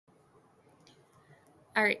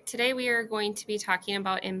All right, today we are going to be talking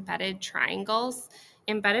about embedded triangles.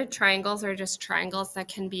 Embedded triangles are just triangles that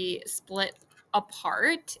can be split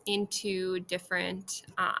apart into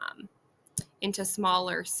into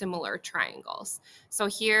smaller, similar triangles. So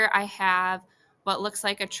here I have what looks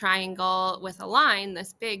like a triangle with a line,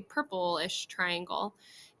 this big purplish triangle,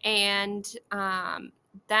 and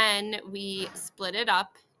then we split it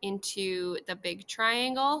up into the big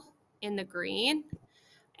triangle in the green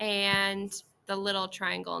and the little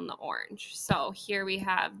triangle in the orange. So here we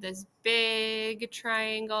have this big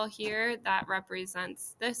triangle here that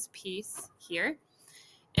represents this piece here.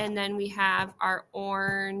 And then we have our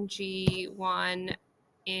orangey one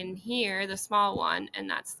in here, the small one, and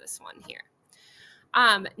that's this one here.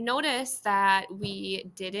 Notice that we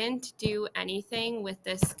didn't do anything with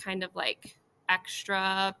this kind of like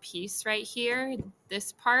extra piece right here,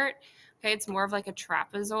 this part. Okay, it's more of like a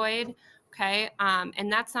trapezoid. Okay, and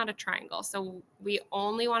that's not a triangle. So we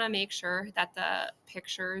only want to make sure that the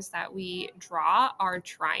pictures that we draw are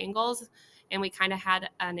triangles. And we kind of had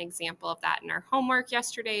an example of that in our homework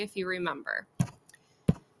yesterday, if you remember. All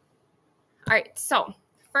right, so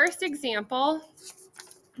first example,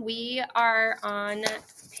 we are on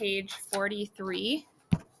page 43.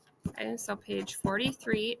 Okay, so page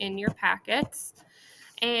 43 in your packets.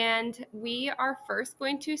 And we are first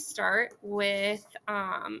going to start with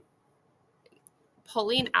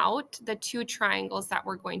pulling out the two triangles that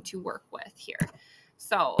we're going to work with here.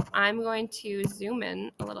 So I'm going to zoom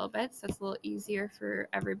in a little bit so it's a little easier for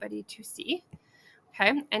everybody to see.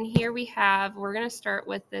 Okay, and here we're going to start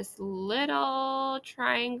with this little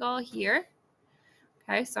triangle here.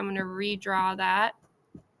 Okay, so I'm going to redraw that.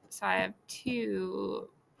 So I have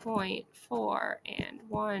 2.4 and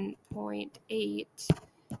 1.8,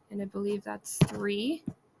 and I believe that's 3.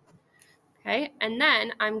 Okay, and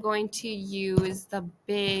then I'm going to use the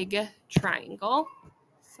big triangle.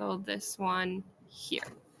 So this one here.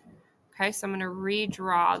 Okay, so I'm going to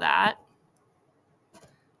redraw that.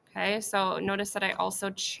 Okay, so notice that I also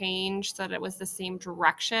changed so that it was the same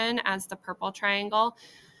direction as the purple triangle.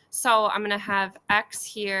 So I'm going to have X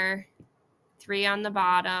here, 3 on the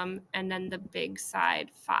bottom, and then the big side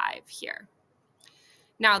 5 here.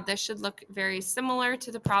 Now, this should look very similar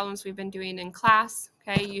to the problems we've been doing in class.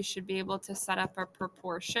 Okay, you should be able to set up a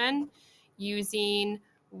proportion using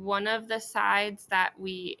one of the sides that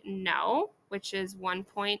we know, which is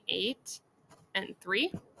 1.8 and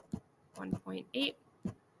 3. 1.8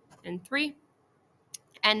 and 3.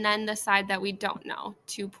 And then the side that we don't know,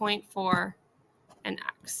 2.4 and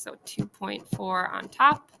X. So 2.4 on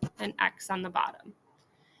top and X on the bottom.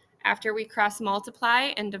 After we cross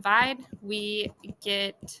multiply and divide, we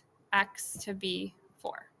get X to be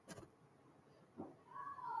 4.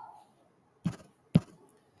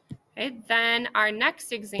 Okay, then our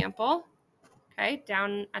next example, okay,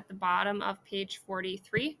 down at the bottom of page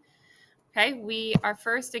 43. Okay, we are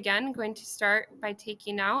first again going to start by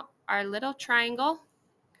taking out our little triangle.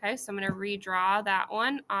 Okay, so I'm going to redraw that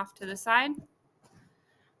one off to the side.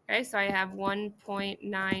 Okay, so I have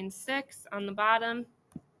 1.96 on the bottom,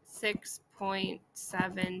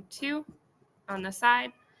 6.72 on the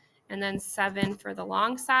side, and then 7 for the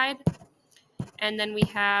long side. And then we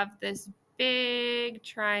have this big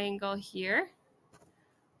triangle here.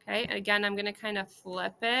 Okay, again, I'm going to kind of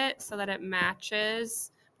flip it so that it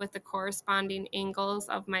matches with the corresponding angles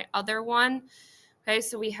of my other one. Okay,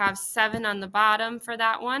 so we have 7 on the bottom for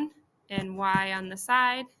that one, and Y on the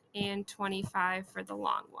side, and 25 for the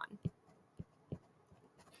long one.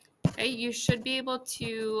 Okay, you should be able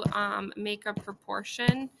to make a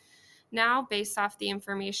proportion now based off the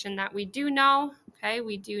information that we do know. Okay,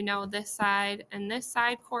 we do know this side and this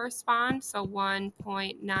side correspond, so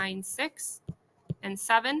 1.96 and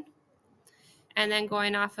 7. And then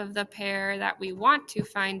going off of the pair that we want to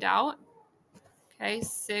find out, okay,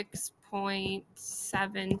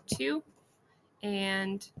 6.72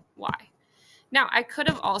 and Y. Now, I could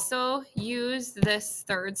have also used this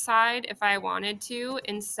third side if I wanted to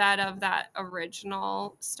instead of that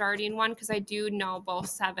original starting one because I do know both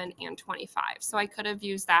 7 and 25. So I could have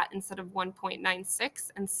used that instead of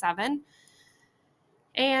 1.96 and 7.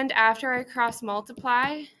 And after I cross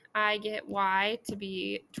multiply, I get Y to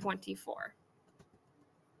be 24.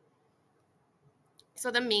 So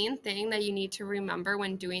the main thing that you need to remember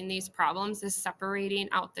when doing these problems is separating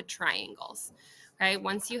out the triangles. Okay,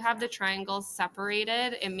 once you have the triangles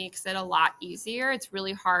separated, it makes it a lot easier. It's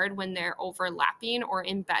really hard when they're overlapping or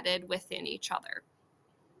embedded within each other.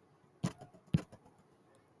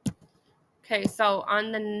 Okay, so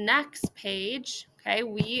on the next page, okay,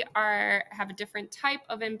 we have a different type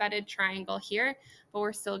of embedded triangle here, but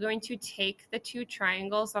we're still going to take the two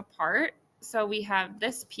triangles apart. So we have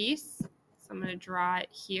this piece. So I'm going to draw it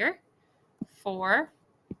here, 4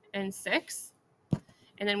 and 6.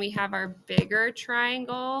 And then we have our bigger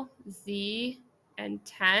triangle, Z and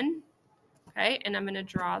 10. Okay, and I'm going to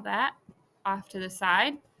draw that off to the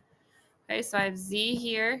side. Okay, so I have Z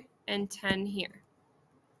here and 10 here.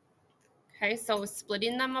 Okay, so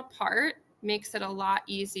splitting them apart makes it a lot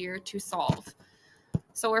easier to solve.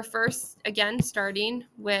 So we're first, again, starting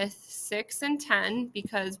with 6 and 10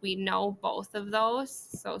 because we know both of those.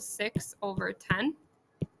 So 6 over 10.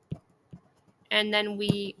 And then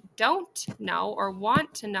we don't know or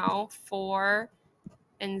want to know 4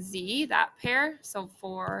 and Z, that pair. So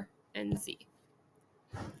 4 and Z.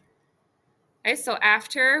 Okay, so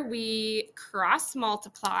after we cross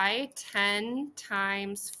multiply 10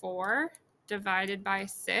 times 4 divided by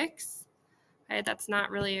 6, okay, that's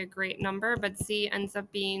not really a great number, but Z ends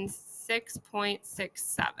up being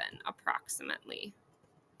 6.67 approximately.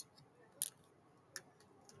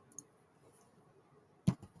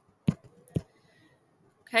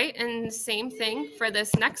 Okay, and same thing for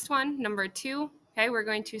this next one, number 2. Okay, we're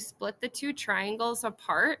going to split the two triangles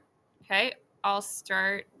apart. Okay, I'll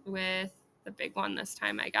start with the big one this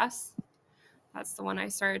time, I guess. That's the one I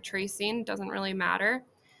started tracing. Doesn't really matter.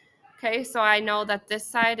 Okay, so I know that this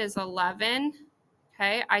side is 11.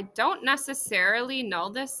 Okay, I don't necessarily know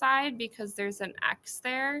this side because there's an X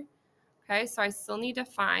there. Okay, so I still need to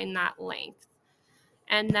find that length.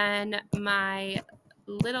 And then my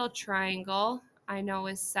little triangle I know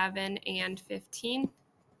is 7 and 15.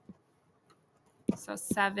 So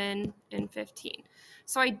 7 and 15.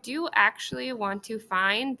 So I do actually want to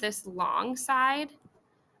find this long side.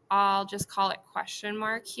 I'll just call it question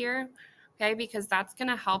mark here, okay, because that's going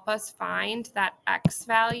to help us find that X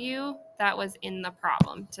value that was in the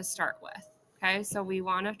problem to start with. Okay, so we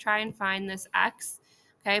want to try and find this X,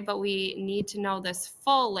 okay, but we need to know this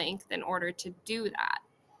full length in order to do that.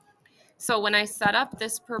 So when I set up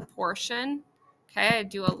this proportion, okay, I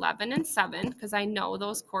do 11 and 7 because I know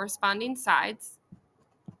those corresponding sides.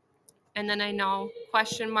 And then I know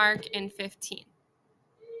question mark and 15.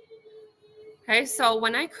 Okay, so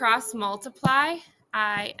when I cross multiply,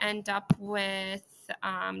 I end up with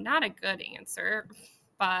not a good answer,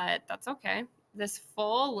 but that's okay. This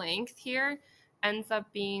full length here ends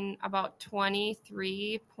up being about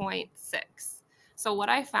 23.6. So what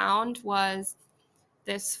I found was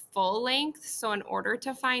this full length. So in order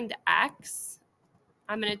to find X,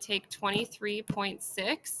 I'm going to take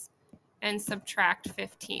 23.6 and subtract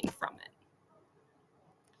 15 from it.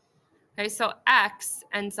 Okay, so X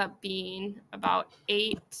ends up being about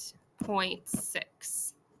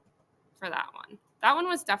 8.6 for that one. That one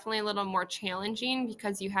was definitely a little more challenging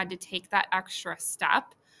because you had to take that extra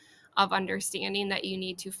step of understanding that you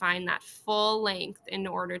need to find that full length in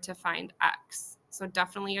order to find X. So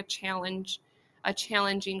definitely a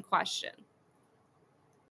challenging question.